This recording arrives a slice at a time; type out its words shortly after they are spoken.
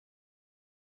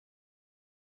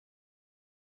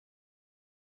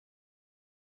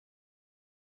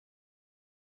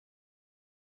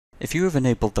If you have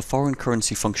enabled the foreign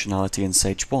currency functionality in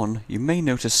Sage 1, you may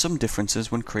notice some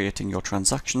differences when creating your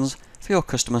transactions for your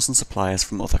customers and suppliers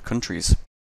from other countries.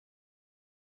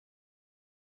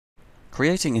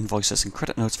 Creating invoices and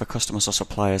credit notes for customers or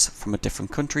suppliers from a different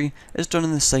country is done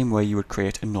in the same way you would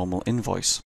create a normal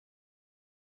invoice.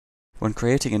 When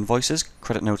creating invoices,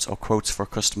 credit notes or quotes for a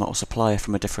customer or supplier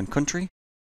from a different country,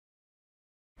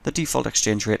 the default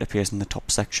exchange rate appears in the top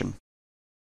section.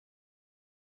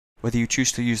 Whether you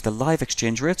choose to use the live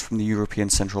exchange rates from the European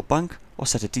Central Bank or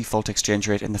set a default exchange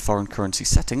rate in the foreign currency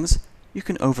settings, you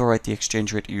can overwrite the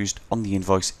exchange rate used on the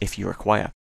invoice if you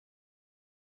require.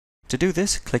 To do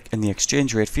this, click in the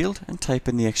exchange rate field and type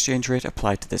in the exchange rate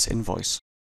applied to this invoice.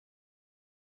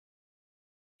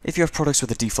 If you have products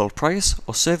with a default price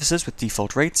or services with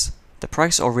default rates, the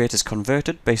price or rate is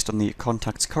converted based on the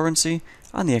contact's currency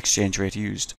and the exchange rate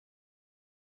used.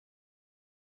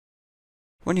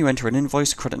 When you enter an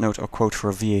invoice, credit note or quote for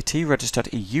a VAT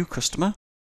registered EU customer,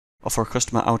 or for a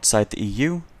customer outside the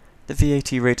EU, the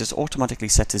VAT rate is automatically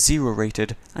set to 0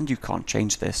 rated and you can't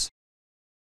change this.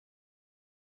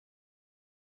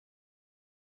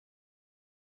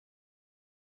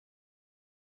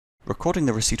 Recording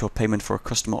the receipt or payment for a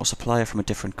customer or supplier from a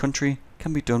different country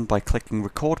can be done by clicking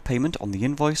Record Payment on the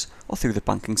invoice or through the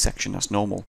banking section as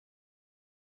normal.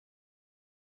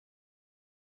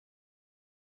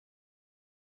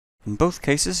 In both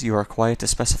cases, you are required to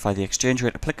specify the exchange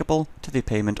rate applicable to the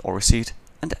payment or receipt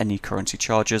and any currency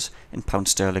charges in pound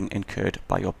sterling incurred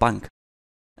by your bank,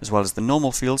 as well as the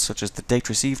normal fields such as the date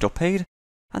received or paid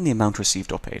and the amount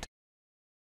received or paid.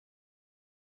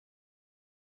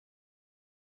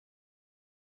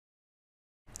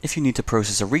 If you need to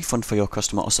process a refund for your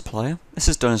customer or supplier, this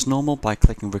is done as normal by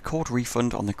clicking Record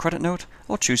Refund on the credit note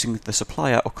or choosing the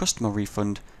supplier or customer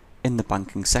refund in the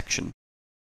banking section.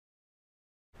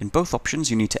 In both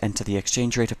options, you need to enter the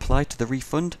exchange rate applied to the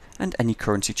refund and any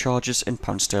currency charges in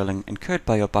pound sterling incurred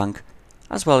by your bank,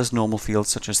 as well as normal fields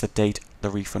such as the date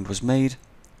the refund was made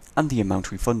and the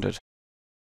amount refunded.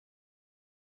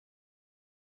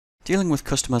 Dealing with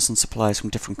customers and suppliers from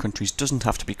different countries doesn't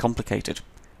have to be complicated,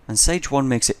 and Sage 1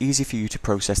 makes it easy for you to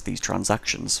process these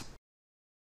transactions.